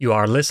You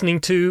are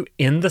listening to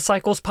In the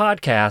Cycles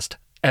Podcast,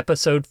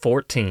 Episode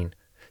 14.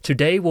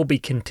 Today we'll be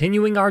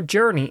continuing our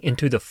journey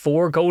into the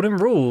 4 golden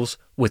rules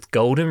with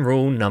golden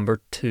rule number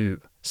 2.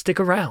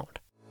 Stick around.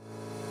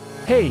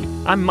 Hey,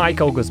 I'm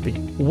Mike Oglesby.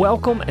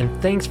 Welcome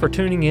and thanks for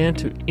tuning in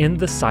to In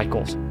the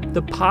Cycles,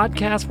 the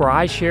podcast where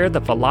I share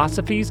the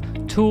philosophies,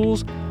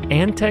 tools,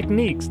 and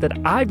techniques that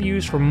I've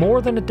used for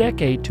more than a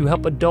decade to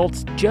help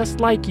adults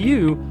just like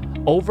you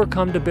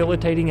overcome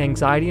debilitating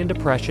anxiety and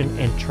depression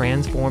and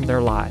transform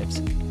their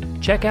lives.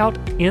 Check out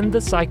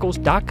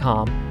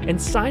inthecycles.com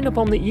and sign up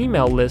on the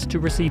email list to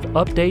receive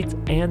updates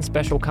and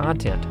special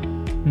content.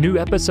 New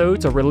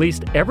episodes are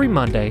released every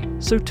Monday,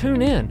 so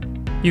tune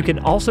in. You can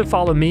also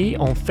follow me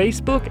on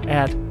Facebook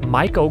at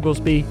Mike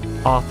Oglesby,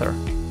 author.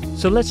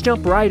 So let's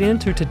jump right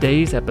into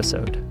today's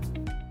episode.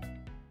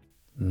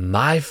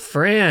 My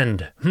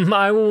friend,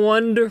 my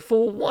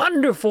wonderful,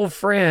 wonderful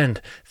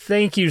friend,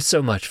 thank you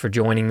so much for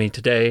joining me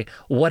today.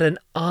 What an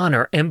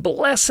honor and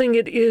blessing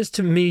it is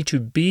to me to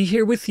be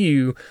here with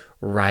you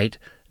right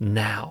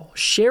now,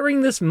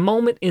 sharing this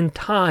moment in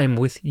time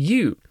with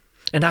you.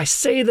 And I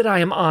say that I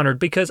am honored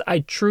because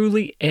I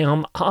truly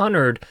am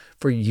honored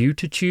for you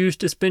to choose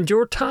to spend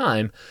your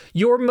time,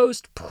 your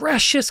most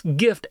precious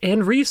gift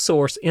and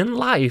resource in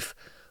life,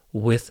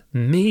 with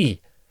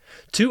me.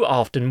 Too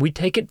often, we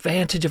take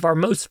advantage of our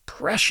most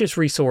precious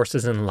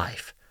resources in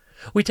life.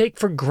 We take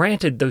for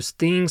granted those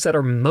things that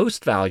are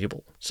most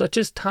valuable, such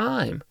as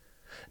time.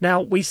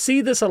 Now, we see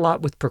this a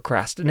lot with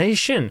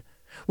procrastination.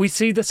 We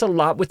see this a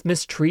lot with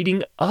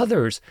mistreating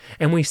others,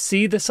 and we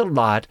see this a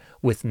lot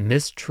with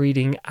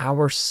mistreating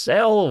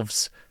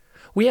ourselves.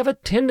 We have a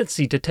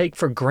tendency to take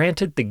for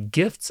granted the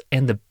gifts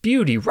and the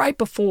beauty right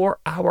before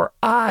our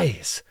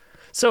eyes.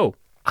 So,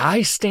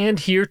 I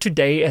stand here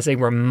today as a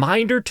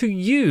reminder to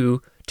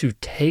you to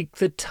take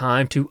the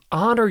time to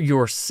honor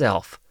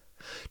yourself,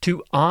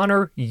 to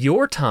honor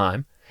your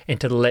time, and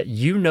to let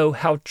you know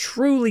how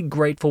truly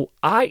grateful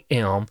I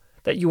am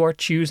that you are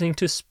choosing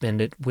to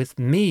spend it with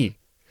me,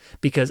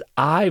 because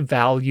I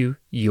value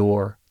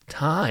your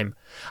time.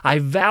 I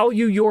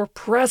value your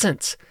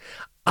presence.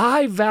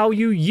 I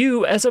value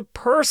you as a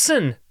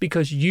person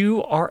because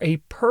you are a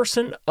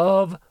person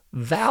of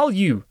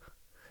value.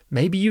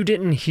 Maybe you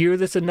didn't hear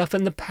this enough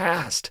in the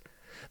past.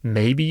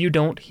 Maybe you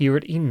don't hear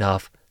it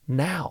enough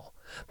now.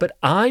 But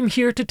I'm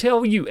here to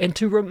tell you and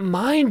to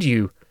remind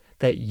you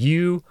that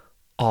you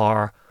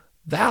are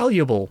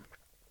valuable.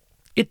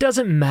 It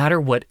doesn't matter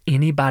what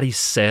anybody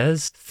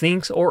says,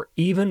 thinks, or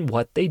even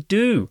what they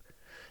do.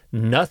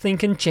 Nothing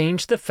can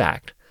change the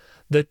fact,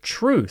 the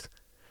truth,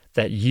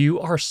 that you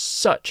are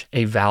such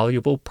a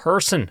valuable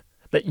person,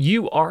 that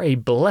you are a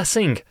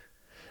blessing.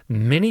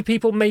 Many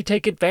people may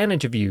take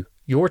advantage of you,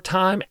 your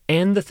time,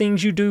 and the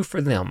things you do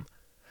for them.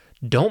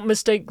 Don't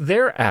mistake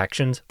their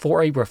actions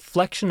for a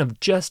reflection of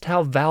just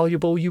how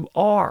valuable you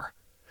are.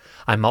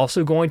 I'm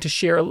also going to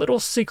share a little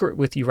secret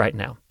with you right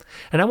now,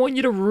 and I want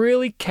you to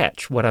really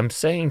catch what I'm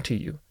saying to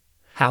you.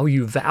 How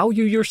you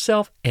value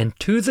yourself, and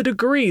to the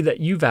degree that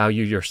you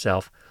value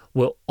yourself,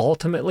 will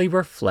ultimately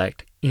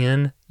reflect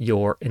in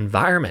your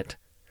environment.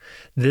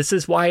 This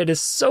is why it is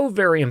so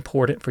very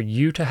important for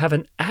you to have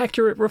an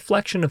accurate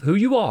reflection of who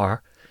you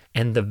are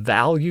and the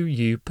value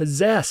you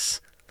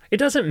possess. It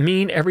doesn't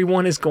mean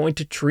everyone is going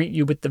to treat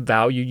you with the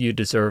value you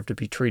deserve to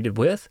be treated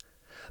with,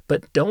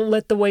 but don't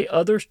let the way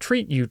others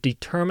treat you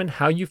determine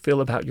how you feel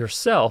about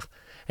yourself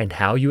and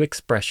how you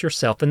express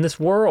yourself in this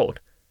world.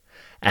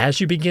 As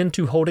you begin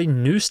to hold a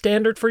new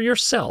standard for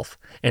yourself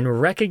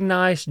and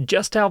recognize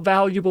just how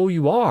valuable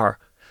you are,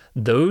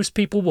 those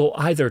people will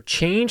either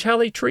change how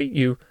they treat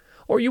you,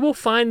 or you will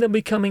find them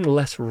becoming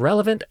less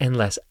relevant and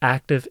less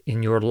active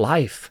in your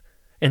life.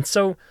 And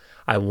so,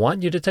 I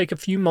want you to take a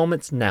few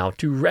moments now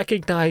to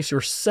recognize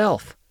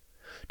yourself,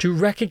 to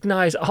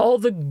recognize all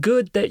the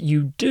good that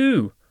you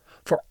do,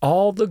 for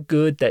all the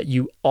good that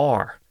you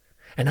are.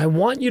 And I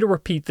want you to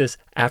repeat this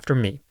after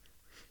me.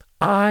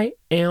 I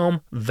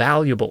am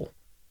valuable.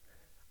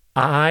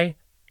 I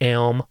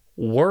am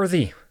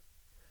worthy.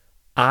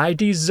 I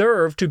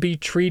deserve to be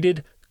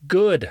treated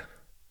good.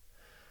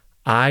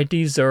 I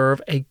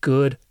deserve a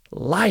good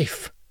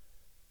life.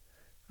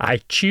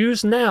 I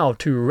choose now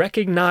to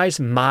recognize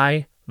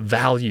my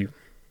value.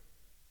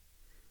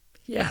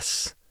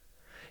 Yes,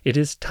 it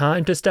is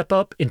time to step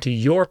up into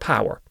your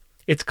power.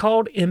 It's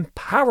called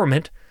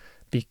empowerment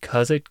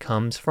because it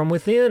comes from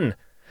within.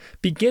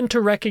 Begin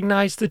to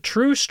recognize the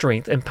true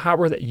strength and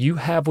power that you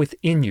have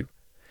within you.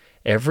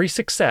 Every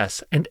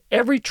success and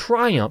every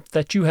triumph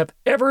that you have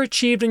ever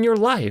achieved in your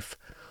life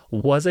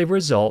was a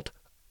result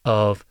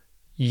of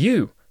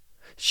you.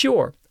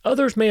 Sure,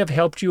 others may have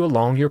helped you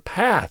along your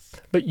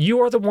path, but you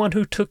are the one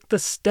who took the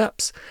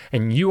steps,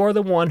 and you are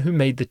the one who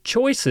made the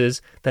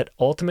choices that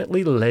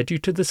ultimately led you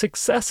to the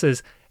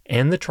successes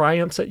and the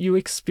triumphs that you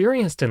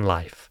experienced in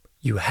life.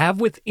 You have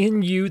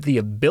within you the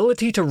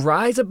ability to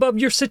rise above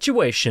your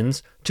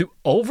situations, to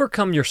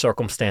overcome your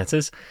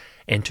circumstances,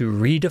 and to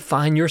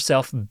redefine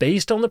yourself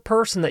based on the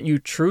person that you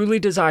truly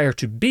desire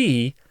to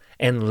be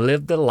and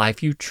live the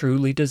life you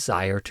truly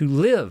desire to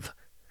live.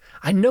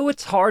 I know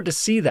it's hard to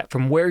see that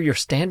from where you're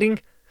standing.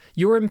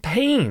 You're in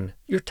pain.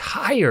 You're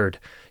tired.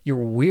 You're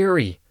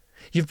weary.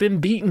 You've been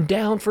beaten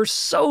down for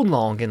so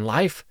long in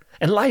life,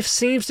 and life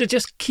seems to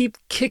just keep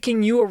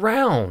kicking you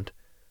around.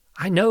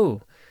 I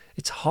know.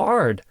 It's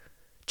hard.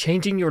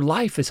 Changing your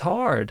life is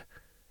hard.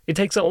 It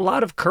takes a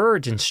lot of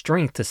courage and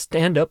strength to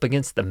stand up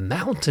against the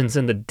mountains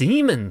and the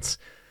demons.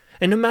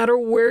 And no matter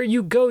where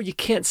you go, you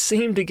can't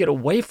seem to get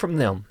away from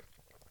them.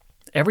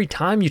 Every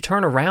time you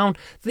turn around,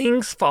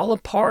 things fall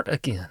apart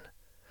again.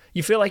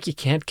 You feel like you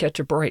can't catch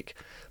a break.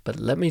 But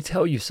let me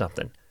tell you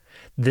something.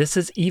 This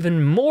is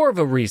even more of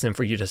a reason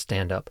for you to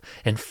stand up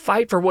and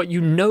fight for what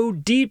you know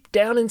deep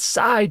down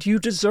inside you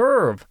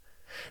deserve.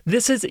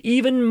 This is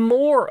even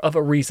more of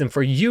a reason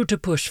for you to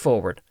push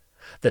forward.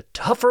 The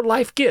tougher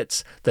life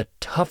gets, the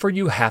tougher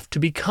you have to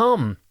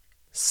become.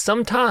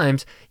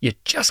 Sometimes you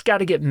just got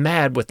to get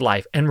mad with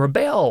life and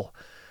rebel.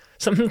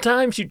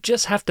 Sometimes you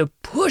just have to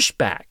push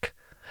back.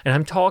 And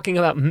I'm talking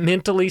about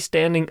mentally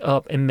standing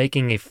up and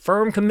making a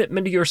firm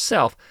commitment to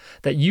yourself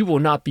that you will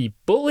not be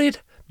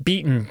bullied,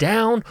 beaten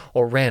down,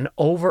 or ran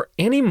over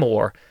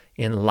anymore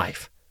in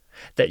life.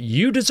 That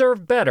you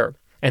deserve better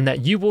and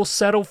that you will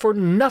settle for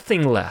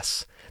nothing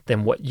less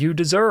than what you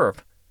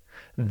deserve.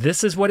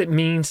 This is what it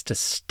means to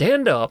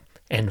stand up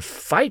and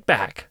fight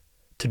back,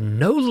 to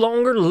no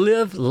longer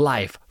live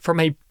life from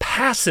a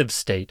passive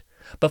state,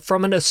 but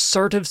from an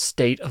assertive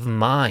state of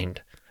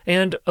mind.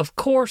 And, of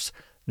course,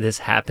 this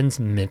happens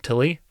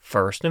mentally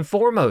first and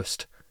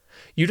foremost.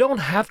 You don't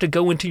have to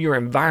go into your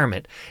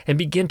environment and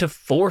begin to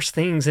force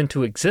things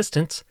into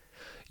existence.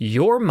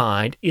 Your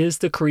mind is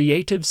the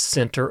creative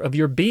center of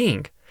your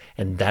being,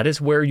 and that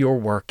is where your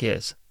work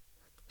is.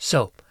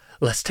 So,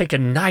 let's take a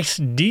nice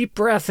deep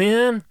breath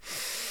in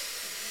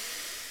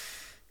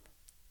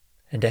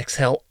and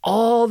exhale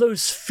all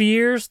those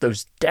fears,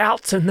 those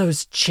doubts, and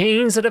those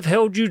chains that have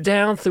held you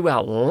down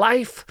throughout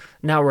life.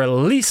 Now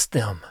release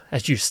them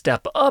as you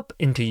step up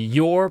into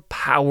your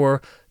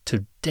power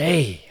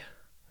today.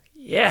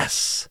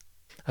 Yes.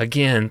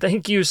 Again,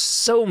 thank you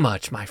so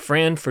much, my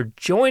friend, for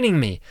joining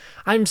me.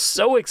 I'm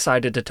so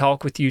excited to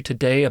talk with you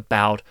today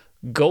about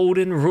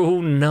Golden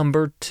Rule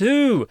number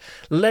 2.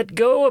 Let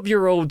go of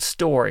your old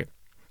story.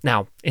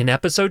 Now, in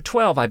episode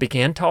 12, I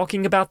began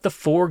talking about the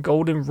 4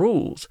 golden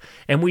rules,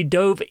 and we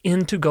dove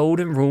into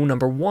golden rule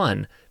number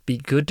 1, be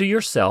good to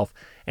yourself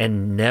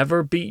and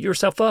never beat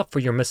yourself up for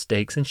your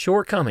mistakes and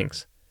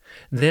shortcomings.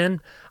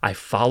 Then I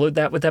followed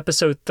that with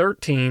episode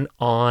 13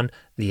 on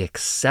the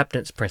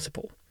acceptance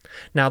principle.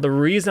 Now, the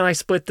reason I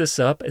split this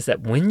up is that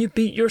when you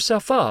beat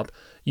yourself up,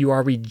 you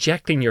are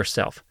rejecting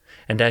yourself.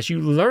 And as you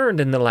learned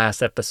in the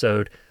last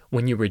episode,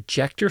 when you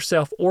reject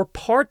yourself or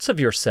parts of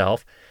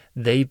yourself,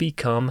 they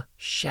become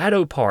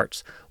shadow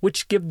parts,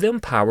 which give them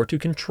power to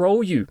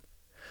control you.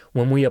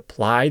 When we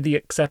apply the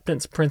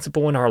acceptance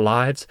principle in our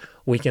lives,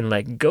 we can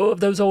let go of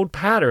those old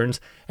patterns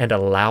and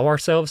allow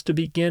ourselves to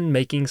begin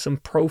making some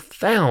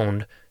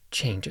profound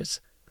changes.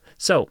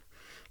 So,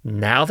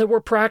 now that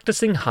we're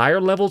practicing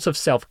higher levels of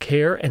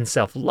self-care and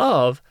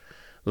self-love,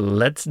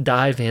 let's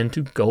dive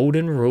into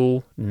golden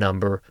rule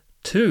number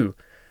 2.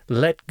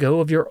 Let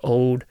go of your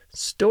old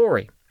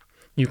story.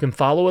 You can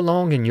follow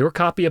along in your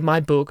copy of my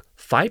book,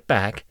 Fight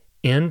Back,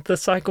 End the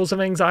Cycles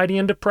of Anxiety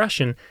and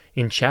Depression,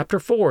 in Chapter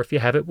 4 if you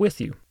have it with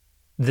you.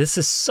 This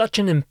is such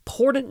an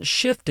important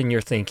shift in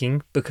your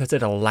thinking because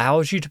it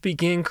allows you to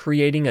begin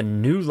creating a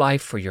new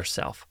life for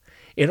yourself.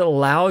 It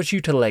allows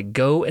you to let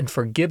go and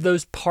forgive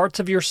those parts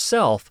of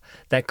yourself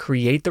that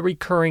create the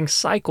recurring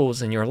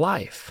cycles in your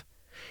life.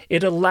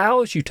 It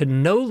allows you to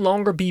no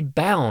longer be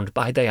bound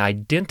by the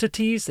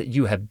identities that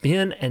you have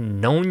been and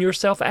known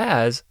yourself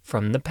as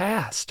from the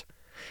past.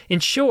 In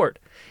short,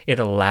 it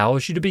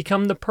allows you to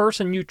become the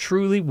person you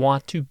truly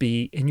want to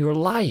be in your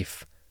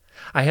life.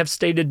 I have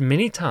stated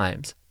many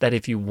times that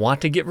if you want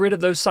to get rid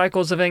of those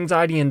cycles of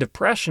anxiety and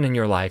depression in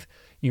your life,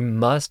 you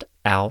must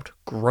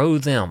outgrow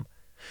them.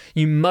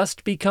 You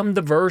must become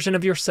the version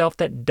of yourself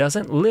that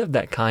doesn't live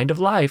that kind of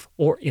life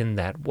or in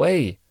that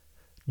way.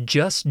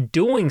 Just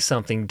doing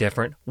something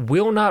different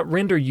will not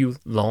render you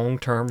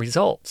long-term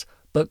results,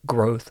 but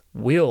growth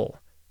will.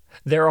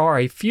 There are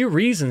a few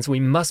reasons we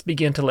must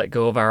begin to let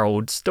go of our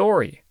old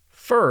story.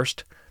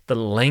 First, the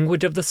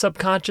language of the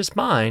subconscious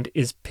mind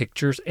is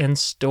pictures and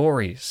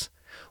stories.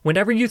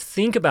 Whenever you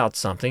think about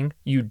something,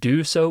 you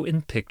do so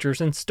in pictures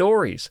and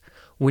stories,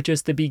 which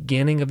is the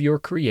beginning of your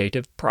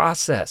creative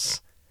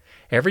process.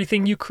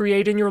 Everything you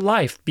create in your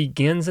life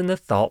begins in the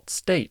thought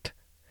state.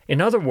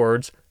 In other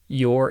words,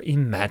 your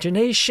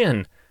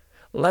imagination.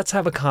 Let's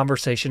have a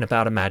conversation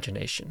about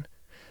imagination.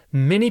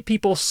 Many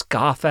people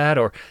scoff at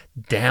or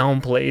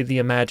downplay the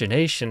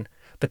imagination,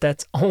 but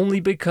that's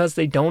only because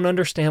they don't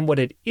understand what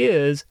it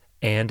is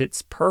and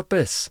its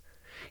purpose.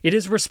 It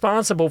is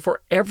responsible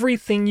for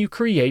everything you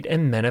create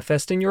and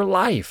manifest in your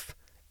life.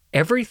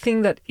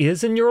 Everything that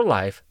is in your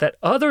life that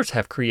others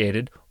have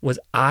created was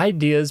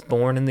ideas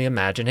born in the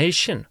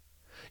imagination.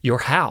 Your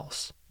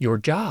house, your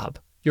job,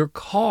 your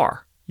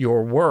car,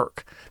 your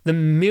work, the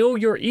meal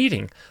you're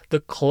eating, the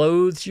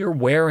clothes you're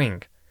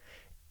wearing.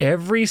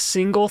 Every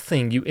single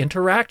thing you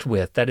interact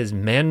with that is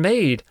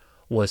man-made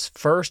was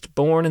first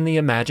born in the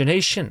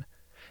imagination.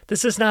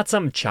 This is not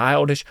some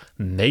childish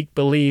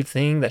make-believe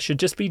thing that should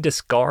just be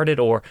discarded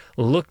or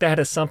looked at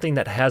as something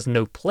that has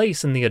no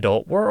place in the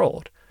adult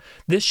world.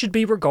 This should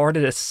be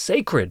regarded as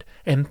sacred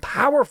and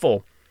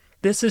powerful.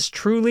 This is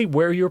truly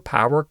where your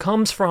power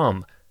comes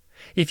from.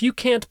 If you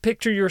can't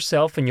picture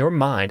yourself in your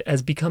mind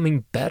as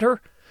becoming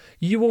better,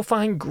 you will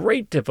find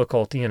great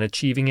difficulty in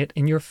achieving it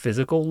in your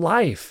physical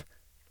life.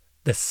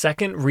 The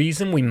second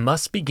reason we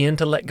must begin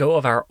to let go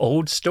of our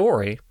old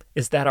story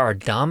is that our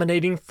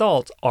dominating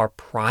thoughts are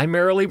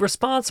primarily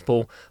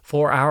responsible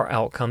for our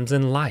outcomes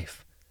in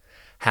life.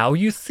 How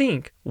you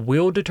think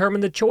will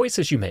determine the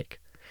choices you make,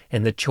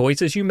 and the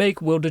choices you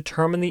make will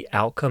determine the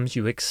outcomes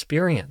you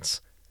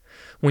experience.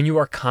 When you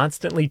are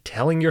constantly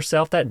telling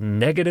yourself that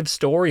negative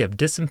story of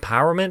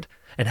disempowerment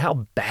and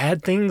how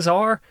bad things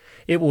are,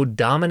 it will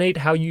dominate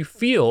how you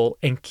feel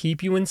and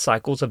keep you in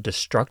cycles of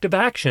destructive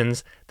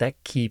actions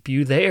that keep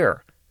you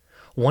there.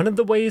 One of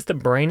the ways the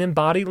brain and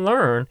body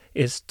learn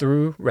is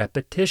through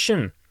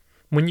repetition.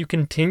 When you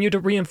continue to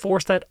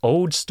reinforce that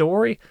old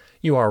story,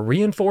 you are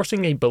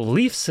reinforcing a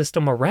belief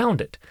system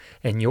around it,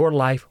 and your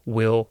life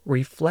will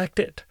reflect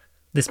it.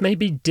 This may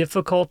be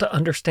difficult to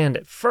understand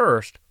at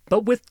first,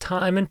 but with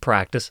time and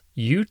practice,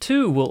 you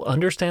too will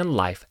understand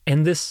life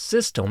and this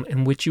system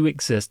in which you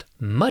exist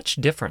much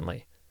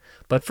differently.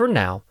 But for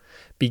now,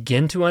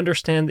 begin to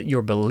understand that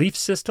your belief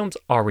systems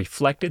are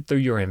reflected through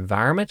your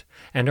environment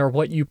and are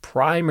what you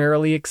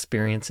primarily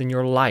experience in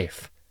your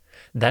life.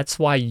 That's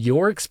why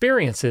your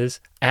experiences,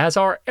 as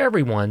are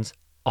everyone's,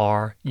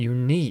 are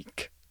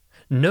unique.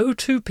 No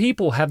two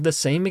people have the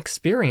same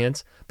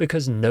experience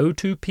because no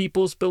two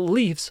people's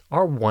beliefs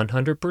are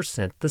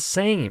 100% the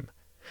same.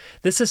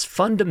 This is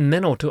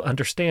fundamental to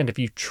understand if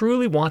you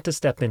truly want to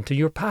step into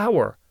your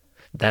power.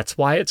 That's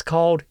why it's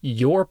called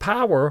your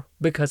power,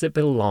 because it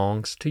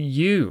belongs to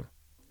you.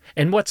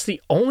 And what's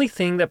the only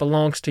thing that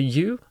belongs to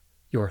you?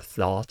 Your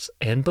thoughts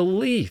and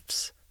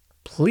beliefs.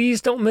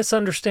 Please don't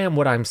misunderstand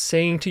what I'm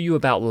saying to you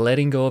about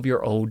letting go of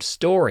your old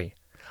story.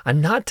 I'm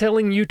not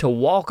telling you to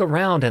walk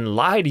around and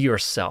lie to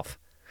yourself.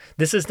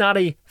 This is not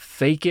a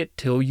fake it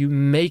till you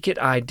make it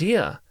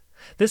idea.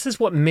 This is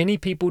what many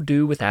people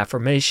do with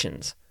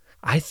affirmations.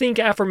 I think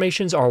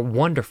affirmations are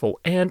wonderful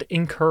and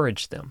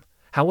encourage them.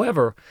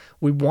 However,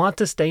 we want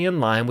to stay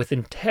in line with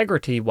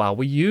integrity while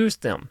we use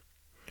them.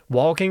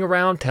 Walking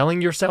around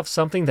telling yourself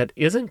something that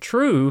isn't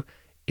true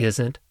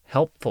isn't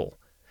helpful.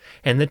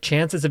 And the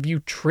chances of you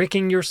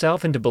tricking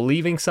yourself into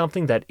believing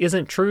something that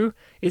isn't true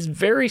is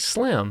very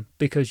slim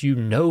because you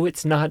know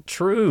it's not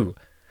true.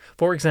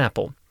 For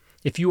example,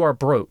 if you are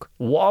broke,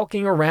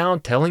 walking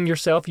around telling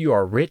yourself you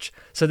are rich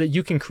so that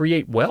you can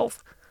create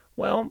wealth,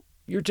 well,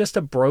 you're just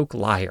a broke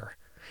liar.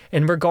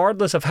 And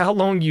regardless of how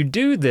long you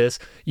do this,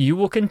 you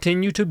will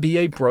continue to be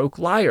a broke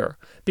liar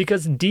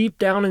because deep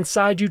down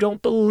inside you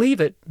don't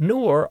believe it,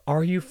 nor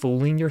are you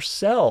fooling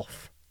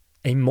yourself.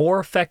 A more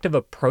effective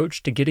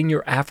approach to getting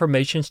your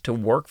affirmations to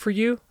work for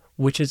you,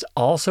 which is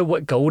also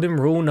what golden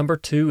rule number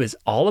 2 is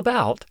all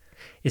about,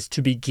 is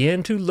to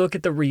begin to look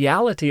at the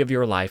reality of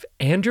your life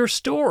and your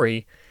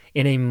story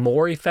in a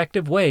more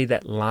effective way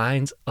that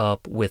lines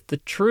up with the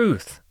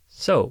truth.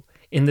 So,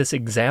 in this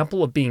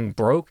example of being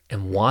broke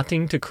and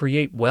wanting to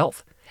create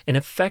wealth, an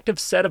effective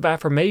set of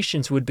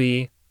affirmations would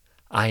be,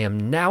 I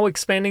am now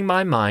expanding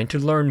my mind to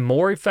learn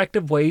more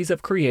effective ways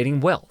of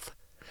creating wealth.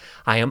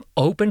 I am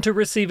open to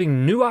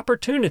receiving new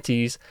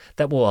opportunities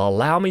that will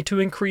allow me to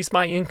increase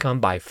my income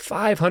by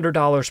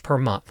 $500 per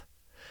month.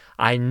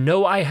 I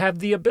know I have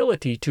the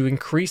ability to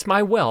increase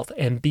my wealth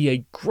and be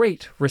a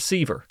great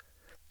receiver.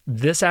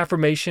 This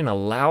affirmation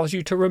allows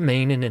you to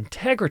remain in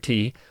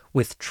integrity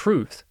with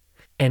truth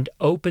and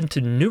open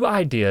to new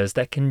ideas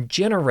that can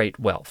generate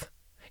wealth.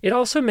 It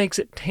also makes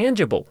it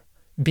tangible.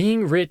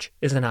 Being rich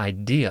is an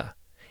idea.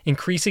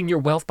 Increasing your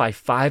wealth by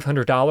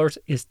 $500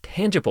 is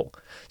tangible,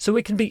 so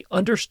it can be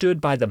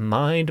understood by the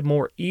mind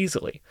more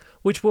easily,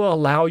 which will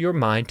allow your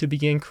mind to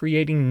begin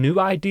creating new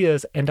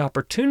ideas and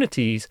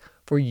opportunities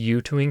for you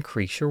to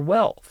increase your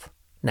wealth.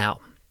 Now,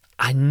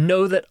 I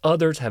know that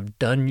others have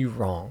done you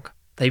wrong.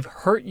 They've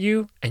hurt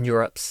you and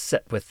you're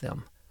upset with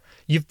them.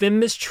 You've been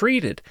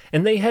mistreated,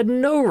 and they had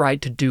no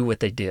right to do what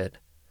they did.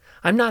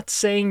 I'm not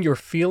saying your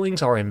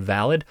feelings are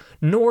invalid,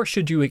 nor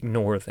should you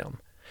ignore them.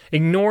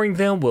 Ignoring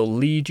them will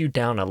lead you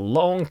down a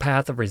long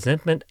path of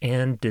resentment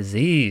and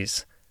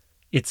disease.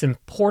 It's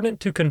important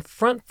to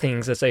confront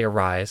things as they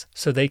arise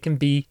so they can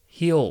be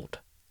healed.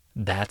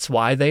 That's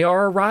why they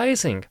are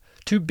arising,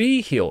 to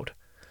be healed.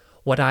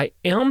 What I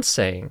am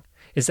saying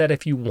is that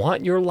if you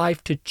want your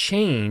life to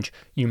change,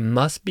 you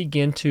must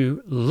begin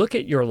to look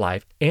at your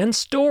life and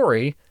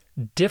story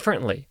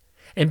differently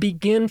and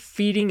begin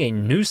feeding a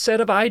new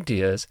set of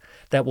ideas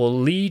that will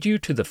lead you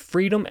to the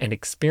freedom and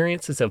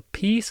experiences of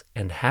peace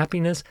and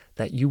happiness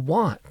that you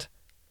want.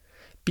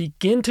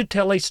 Begin to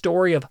tell a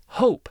story of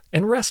hope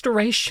and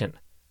restoration.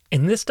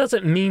 And this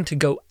doesn't mean to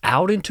go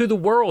out into the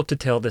world to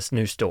tell this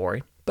new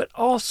story, but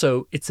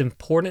also it's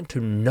important to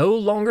no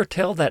longer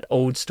tell that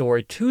old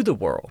story to the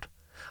world.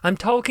 I'm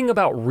talking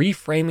about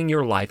reframing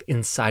your life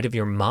inside of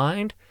your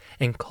mind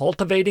and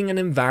cultivating an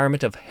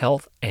environment of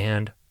health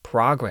and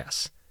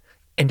progress.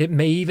 And it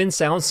may even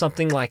sound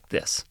something like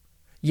this.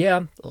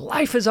 Yeah,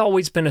 life has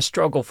always been a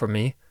struggle for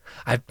me.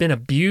 I've been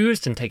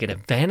abused and taken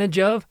advantage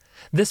of.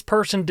 This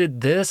person did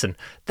this and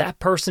that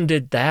person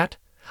did that.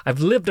 I've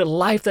lived a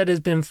life that has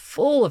been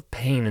full of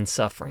pain and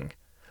suffering.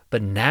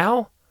 But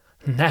now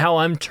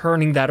I'm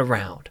turning that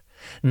around.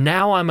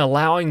 Now I'm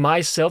allowing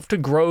myself to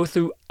grow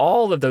through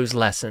all of those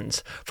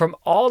lessons, from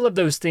all of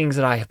those things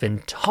that I have been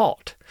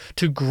taught,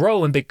 to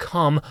grow and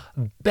become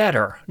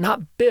better,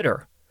 not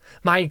bitter.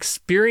 My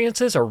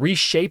experiences are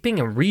reshaping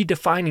and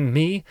redefining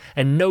me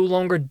and no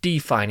longer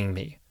defining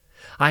me.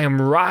 I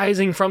am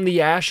rising from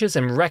the ashes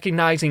and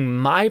recognizing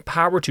my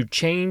power to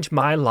change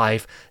my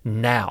life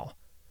now.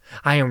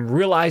 I am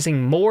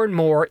realizing more and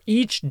more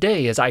each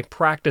day as I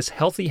practice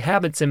healthy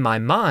habits in my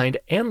mind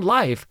and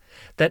life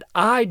that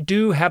I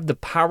do have the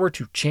power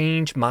to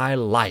change my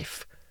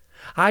life.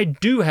 I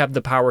do have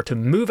the power to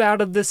move out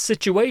of this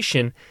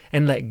situation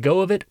and let go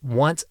of it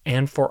once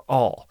and for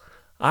all.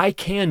 I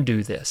can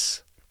do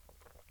this.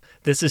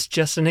 This is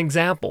just an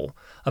example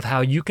of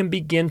how you can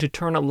begin to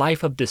turn a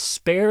life of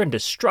despair and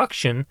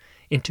destruction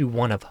into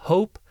one of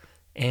hope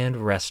and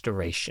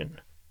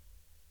restoration.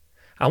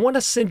 I want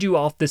to send you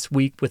off this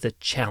week with a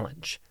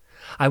challenge.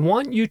 I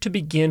want you to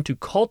begin to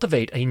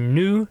cultivate a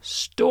new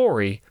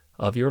story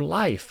of your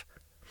life.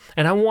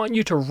 And I want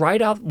you to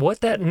write out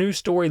what that new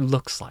story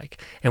looks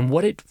like and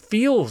what it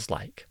feels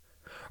like.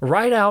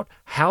 Write out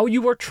how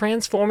you are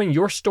transforming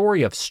your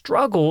story of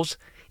struggles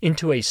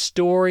into a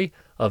story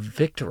of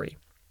victory.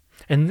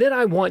 And then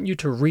I want you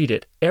to read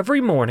it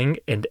every morning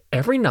and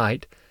every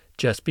night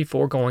just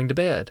before going to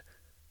bed.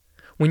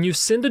 When you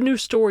send a new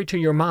story to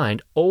your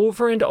mind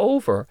over and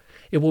over,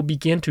 it will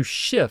begin to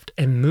shift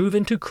and move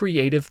into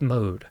creative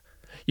mode.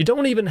 You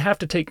don't even have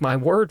to take my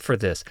word for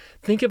this.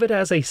 Think of it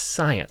as a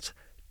science.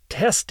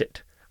 Test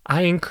it.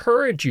 I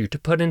encourage you to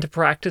put into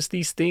practice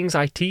these things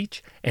I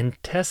teach and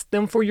test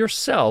them for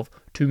yourself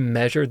to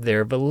measure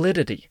their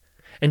validity.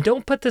 And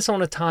don't put this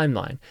on a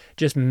timeline.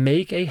 Just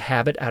make a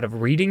habit out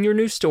of reading your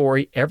new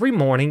story every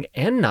morning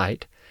and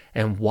night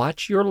and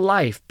watch your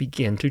life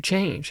begin to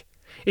change.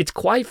 It's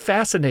quite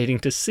fascinating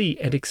to see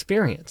and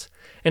experience,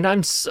 and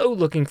I'm so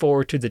looking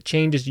forward to the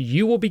changes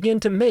you will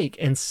begin to make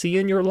and see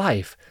in your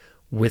life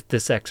with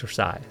this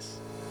exercise.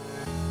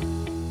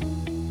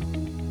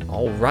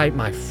 All right,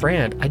 my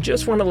friend, I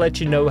just want to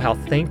let you know how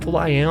thankful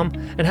I am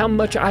and how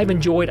much I've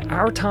enjoyed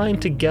our time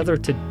together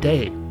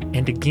today.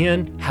 And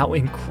again, how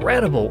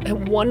incredible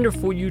and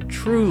wonderful you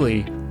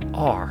truly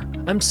are.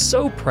 I'm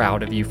so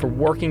proud of you for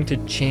working to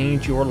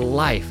change your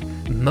life.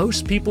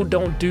 Most people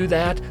don't do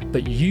that,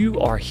 but you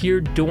are here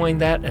doing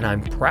that, and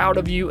I'm proud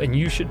of you, and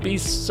you should be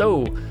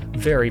so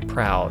very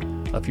proud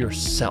of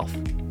yourself.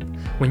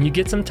 When you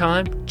get some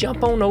time,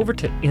 jump on over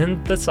to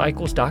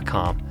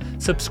endthecycles.com,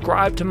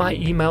 subscribe to my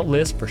email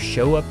list for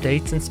show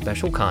updates and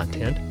special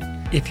content.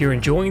 If you're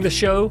enjoying the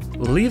show,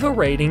 leave a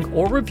rating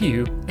or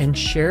review and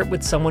share it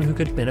with someone who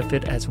could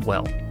benefit as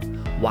well.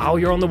 While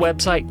you're on the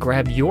website,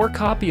 grab your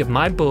copy of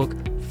my book,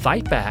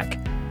 Fight Back: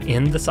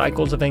 End the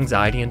Cycles of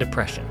Anxiety and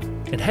Depression.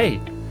 And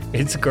hey,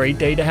 it's a great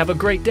day to have a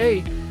great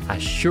day. I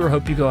sure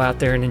hope you go out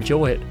there and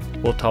enjoy it.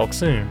 We'll talk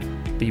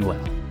soon. Be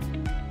well.